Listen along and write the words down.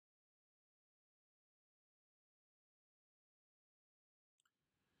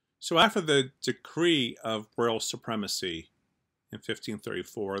So after the decree of royal supremacy in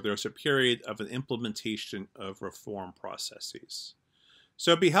 1534, there's a period of an implementation of reform processes.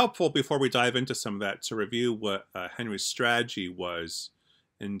 So it'd be helpful before we dive into some of that to review what Henry's strategy was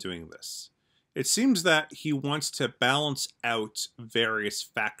in doing this. It seems that he wants to balance out various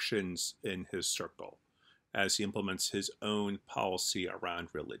factions in his circle as he implements his own policy around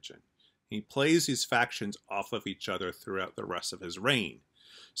religion. He plays these factions off of each other throughout the rest of his reign.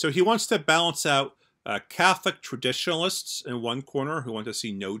 So he wants to balance out Catholic traditionalists in one corner who want to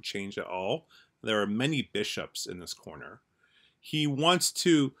see no change at all. There are many bishops in this corner. He wants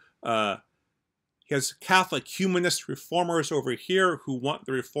to, he has Catholic humanist reformers over here who want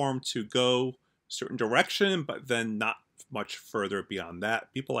the reform to go a certain direction, but then not much further beyond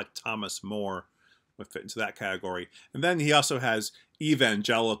that. People like Thomas More would fit into that category. And then he also has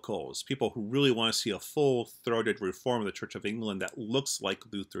evangelicals, people who really want to see a full-throated reform of the Church of England that looks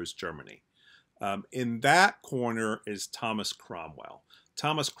like Luther's Germany. In that corner is Thomas Cromwell.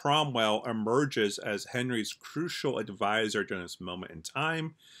 Thomas Cromwell emerges as Henry's crucial advisor during this moment in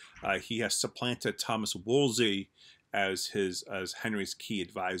time. He has supplanted Thomas Wolsey as Henry's key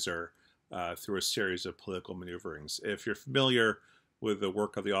advisor through a series of political maneuverings. If you're familiar with the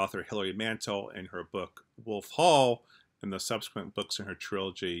work of the author Hilary Mantel in her book Wolf Hall and the subsequent books in her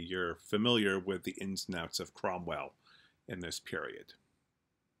trilogy, you're familiar with the ins and outs of Cromwell in this period.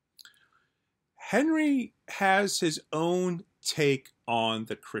 Henry has his own take on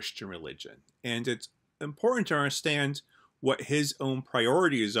the Christian religion, and it's important to understand what his own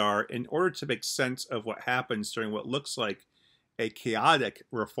priorities are in order to make sense of what happens during what looks like a chaotic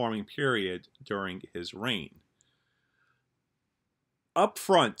reforming period during his reign. Up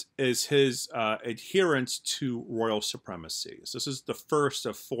front is his adherence to royal supremacy. So this is the first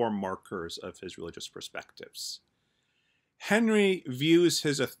of four markers of his religious perspectives. Henry views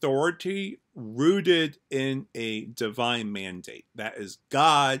his authority rooted in a divine mandate. That is,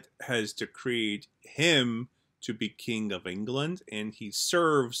 God has decreed him to be King of England, and he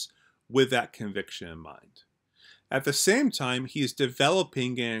serves with that conviction in mind. At the same time, he is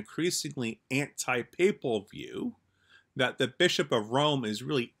developing an increasingly anti-papal view that the Bishop of Rome is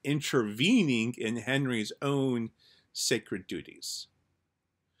really intervening in Henry's own sacred duties.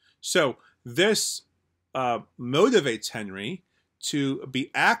 So this motivates Henry to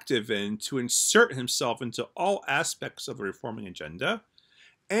be active in, to insert himself into all aspects of the reforming agenda,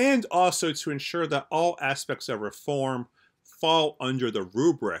 and also to ensure that all aspects of reform fall under the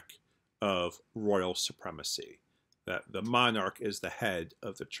rubric of royal supremacy, that the monarch is the head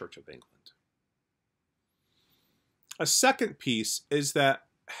of the Church of England. A second piece is that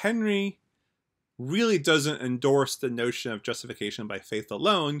Henry really doesn't endorse the notion of justification by faith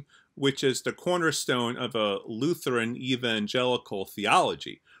alone, which is the cornerstone of a Lutheran evangelical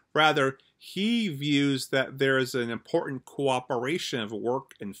theology. Rather, he views that there is an important cooperation of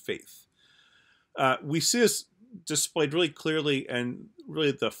work and faith. We see this displayed really clearly in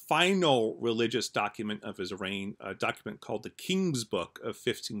really the final religious document of his reign, a document called the King's Book of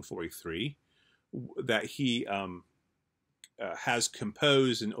 1543, that he has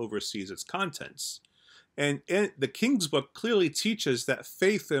composed and oversees its contents. And the King's Book clearly teaches that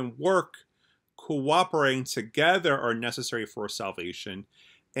faith and work cooperating together are necessary for salvation,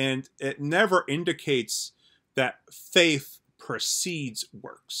 and it never indicates that faith precedes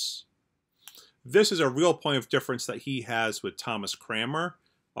works. This is a real point of difference that he has with Thomas Cranmer,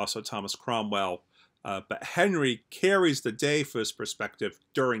 also Thomas Cromwell, but Henry carries the day for this perspective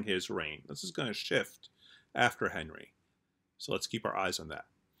during his reign. This is going to shift after Henry. So let's keep our eyes on that.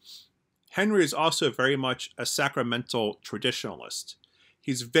 Henry is also very much a sacramental traditionalist.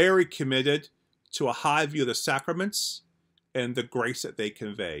 He's very committed to a high view of the sacraments and the grace that they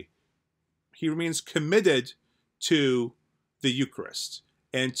convey. He remains committed to the Eucharist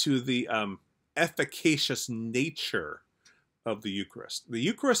and to the efficacious nature of the Eucharist. The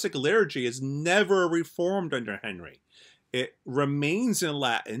Eucharistic liturgy is never reformed under Henry. It remains in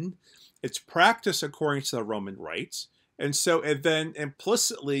Latin. It's practiced according to the Roman rites. And so it then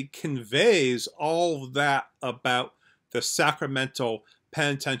implicitly conveys all of that about the sacramental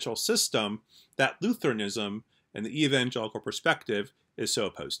penitential system that Lutheranism and the evangelical perspective is so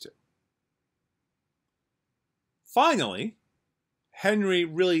opposed to. Finally, Henry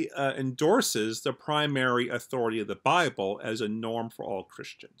really endorses the primary authority of the Bible as a norm for all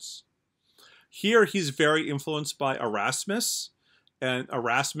Christians. Here he's very influenced by Erasmus, and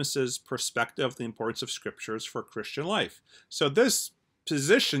Erasmus's perspective of the importance of scriptures for Christian life. So this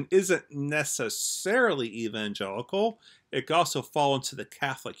position isn't necessarily evangelical. It could also fall into the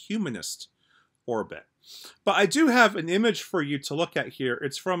Catholic humanist orbit. But I do have an image for you to look at here.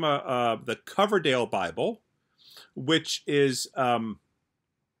 It's from the Coverdale Bible, which is the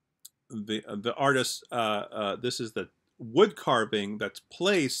artist. This is the wood carving that's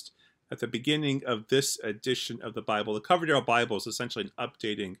placed at the beginning of this edition of the Bible. The Coverdale Bible is essentially an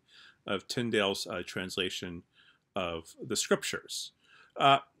updating of Tyndale's translation of the Scriptures.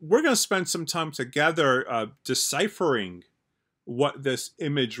 We're going to spend some time together deciphering what this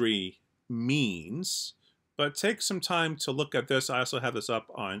imagery means, but take some time to look at this. I also have this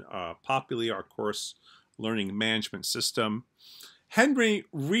up on Populi, our course learning management system. Henry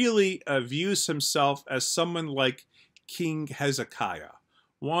really views himself as someone like King Hezekiah,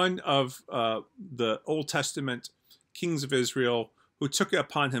 one of the Old Testament kings of Israel who took it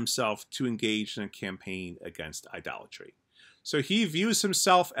upon himself to engage in a campaign against idolatry. So he views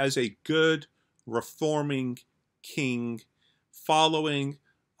himself as a good, reforming king, following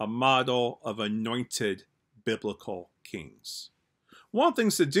a model of anointed biblical kings. One of the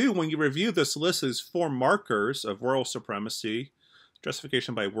things to do when you review this list is 4 markers of royal supremacy,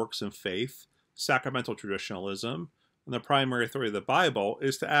 justification by works and faith, sacramental traditionalism, and the primary authority of the Bible,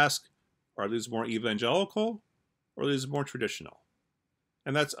 is to ask, are these more evangelical or are these more traditional?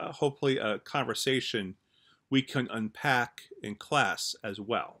 And that's hopefully a conversation we can unpack in class as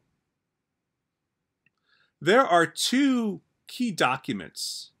well. There are 2 key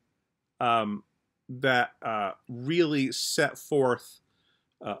documents that really set forth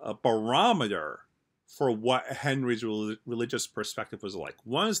a barometer for what Henry's religious perspective was like.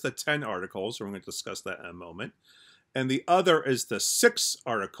 One is the 10 articles, we're going to discuss that in a moment, and the other is the 6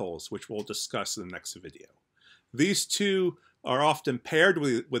 articles, which we'll discuss in the next video. These 2 are often paired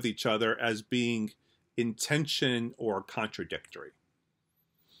with each other as being in tension or contradictory.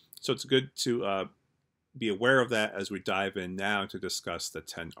 So it's good to be aware of that as we dive in now to discuss the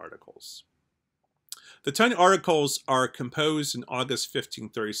 10 articles. The 10 articles are composed in August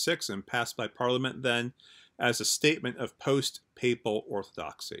 1536 and passed by Parliament then as a statement of post-papal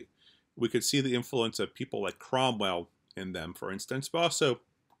orthodoxy. We could see the influence of people like Cromwell in them, for instance, but also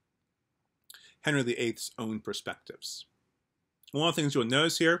Henry VIII's own perspectives. One of the things you'll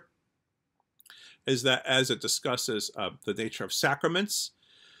notice here is that as it discusses the nature of sacraments,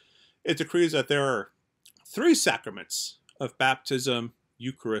 it decrees that there are 3 sacraments of baptism,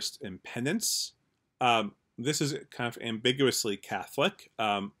 Eucharist, and penance. This is kind of ambiguously Catholic.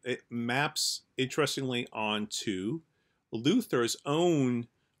 It maps, interestingly, onto Luther's own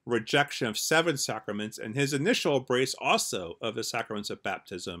rejection of 7 sacraments and his initial embrace also of the sacraments of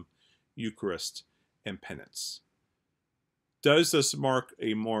baptism, Eucharist, and penance. Does this mark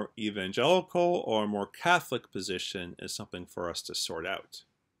a more evangelical or a more Catholic position is something for us to sort out.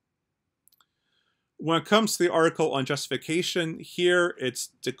 When it comes to the article on justification, here it's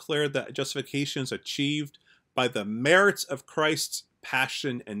declared that justification is achieved by the merits of Christ's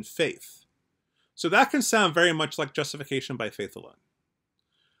passion and faith. So that can sound very much like justification by faith alone.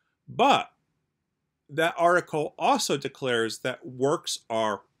 But that article also declares that works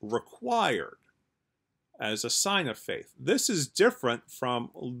are required as a sign of faith. This is different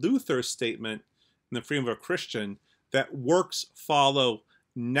from Luther's statement in the Freedom of a Christian that works follow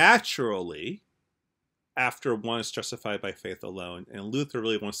naturally after one is justified by faith alone, and Luther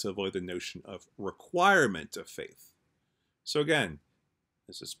really wants to avoid the notion of requirement of faith. So again,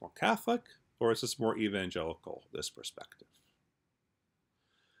 is this more Catholic or is this more evangelical, this perspective?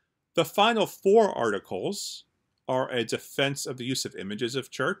 The final 4 articles are a defense of the use of images of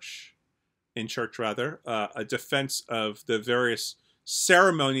church, a defense of the various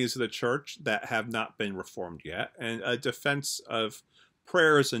ceremonies of the church that have not been reformed yet, and a defense of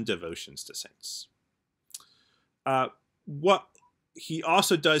prayers and devotions to saints. What he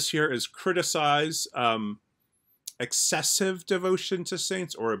also does here is criticize excessive devotion to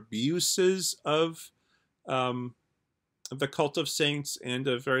saints or abuses of the cult of saints and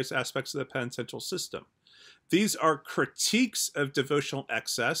of various aspects of the penitential system. These are critiques of devotional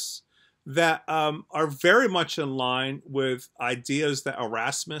excess that are very much in line with ideas that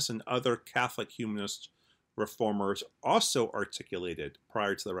Erasmus and other Catholic humanist reformers also articulated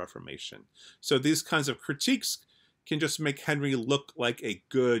prior to the Reformation. So these kinds of critiques can just make Henry look like a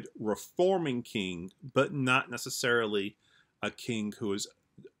good reforming king, but not necessarily a king who is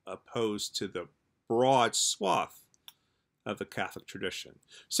opposed to the broad swath of the Catholic tradition.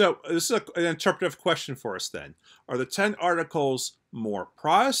 So this is an interpretive question for us then. Are the 10 articles more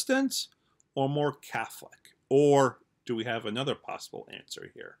Protestant or more Catholic? Or do we have another possible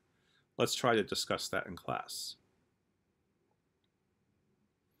answer here? Let's try to discuss that in class.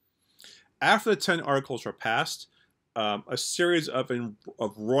 After the 10 articles were passed, a series of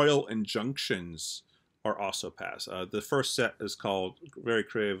royal injunctions are also passed. The first set is called, very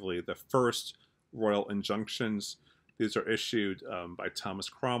creatively, the First Royal Injunctions. These are issued by Thomas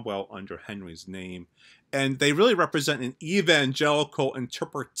Cromwell under Henry's name. And they really represent an evangelical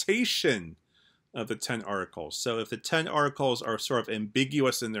interpretation of the 10 Articles. So if the 10 Articles are sort of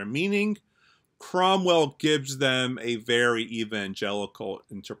ambiguous in their meaning, Cromwell gives them a very evangelical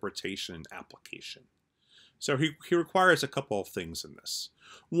interpretation and application. So he requires a couple of things in this.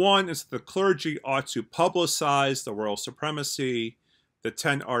 One is that the clergy ought to publicize the royal supremacy, the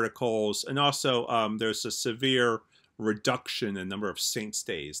 10 Articles, and also there's a severe reduction in the number of saints'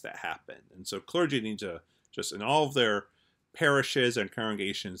 days that happen. And so clergy need to, just in all of their parishes and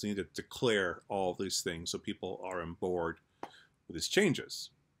congregations, need to declare all of these things so people are on board with these changes.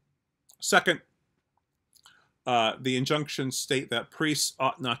 Second, the injunctions state that priests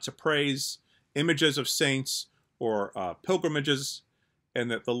ought not to praise images of saints or pilgrimages, and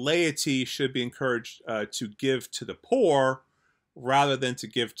that the laity should be encouraged to give to the poor rather than to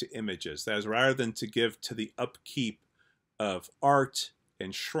give to images. That is, rather than to give to the upkeep of art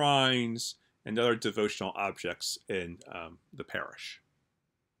and shrines and other devotional objects in the parish.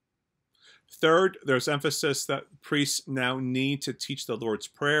 Third, there's emphasis that priests now need to teach the Lord's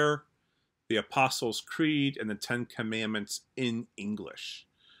Prayer, the Apostles' Creed, and the 10 Commandments in English.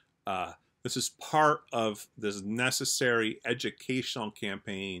 This is part of this necessary educational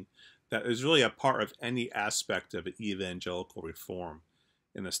campaign that is really a part of any aspect of evangelical reform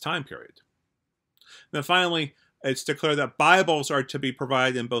in this time period. Then finally, it's declared that Bibles are to be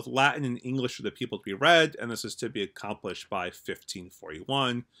provided in both Latin and English for the people to be read, and this is to be accomplished by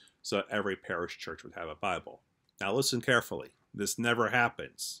 1541, so that every parish church would have a Bible. Now listen carefully. This never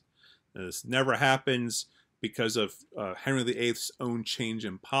happens. This never happens because of Henry VIII's own change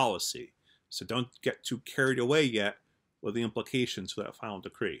in policy. So don't get too carried away yet with the implications for that final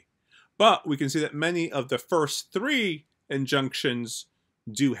decree. But we can see that many of the first 3 injunctions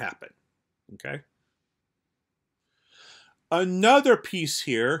do happen. Okay. Another piece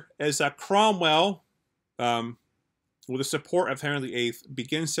here is that Cromwell, with the support of Henry VIII,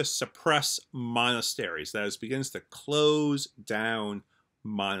 begins to suppress monasteries. That is, begins to close down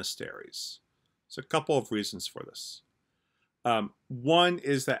monasteries. So a couple of reasons for this. One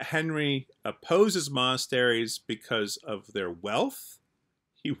is that Henry opposes monasteries because of their wealth.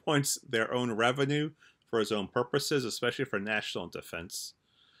 He wants their own revenue for his own purposes, especially for national defense.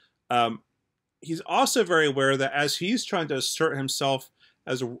 He's also very aware that as he's trying to assert himself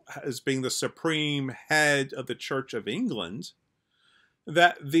as being the supreme head of the Church of England,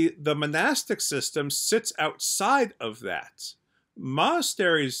 that the monastic system sits outside of that.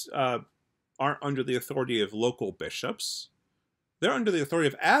 Monasteries aren't under the authority of local bishops. They're under the authority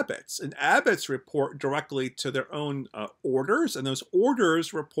of abbots, and abbots report directly to their own orders, and those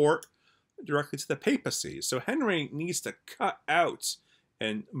orders report directly to the papacy. So Henry needs to cut out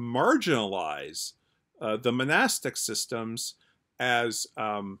and marginalize the monastic systems as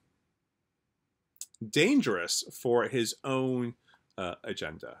dangerous for his own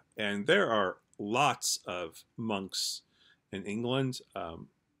agenda. And there are lots of monks in England.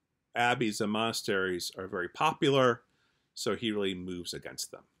 Abbeys and monasteries are very popular, so he really moves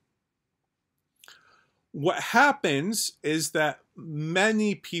against them. What happens is that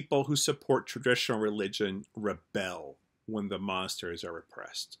many people who support traditional religion rebel when the monasteries are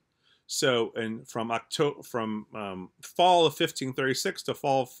repressed. So, from fall of 1536 to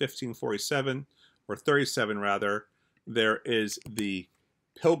fall of 1547, or 37 rather, there is the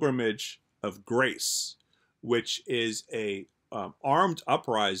Pilgrimage of Grace, which is a armed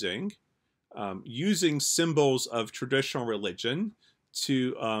uprising using symbols of traditional religion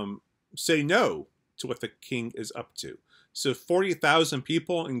to say no to what the king is up to. So 40,000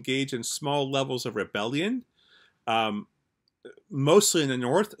 people engage in small levels of rebellion, mostly in the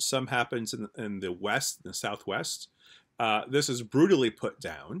north. Some happens in the west, in the southwest. This is brutally put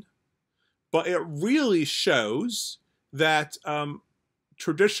down, but it really shows that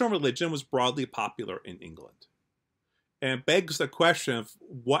traditional religion was broadly popular in England. And it begs the question of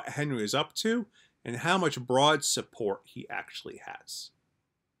what Henry is up to and how much broad support he actually has.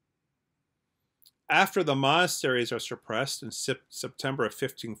 After the monasteries are suppressed in September of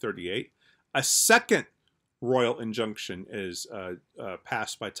 1538, a second royal injunction is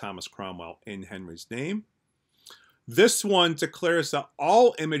passed by Thomas Cromwell in Henry's name. This one declares that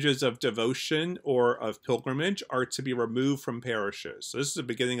all images of devotion or of pilgrimage are to be removed from parishes. So this is the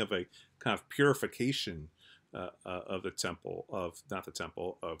beginning of a kind of purification of the temple,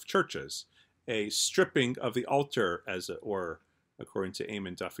 of churches, a stripping of the altar, as it were, according to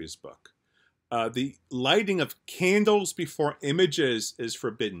Eamon Duffy's book. The lighting of candles before images is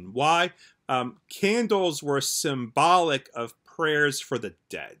forbidden. Why? Candles were symbolic of prayers for the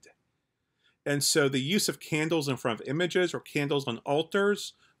dead. And so the use of candles in front of images or candles on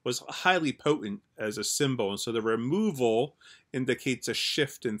altars was highly potent as a symbol. And so the removal indicates a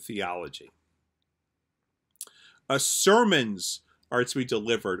shift in theology. Sermons are to be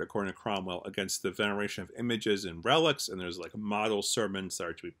delivered, according to Cromwell, against the veneration of images and relics. And there's like model sermons that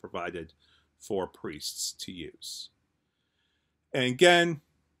are to be provided for priests to use. And again,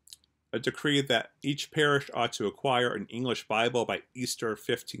 a decree that each parish ought to acquire an English Bible by Easter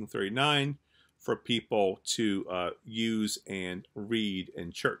 1539 for people to use and read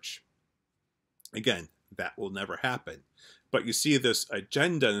in church. Again, that will never happen. But you see this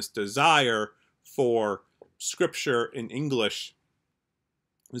agenda, this desire for scripture in English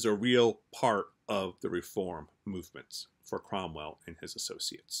is a real part of the reform movement for Cromwell and his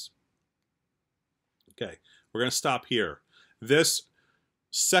associates. Okay, we're going to stop here. This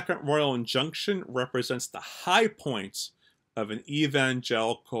second royal injunction represents the high point of an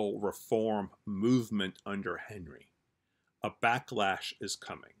evangelical reform movement under Henry. A backlash is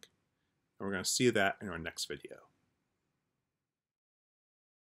coming. And we're going to see that in our next video.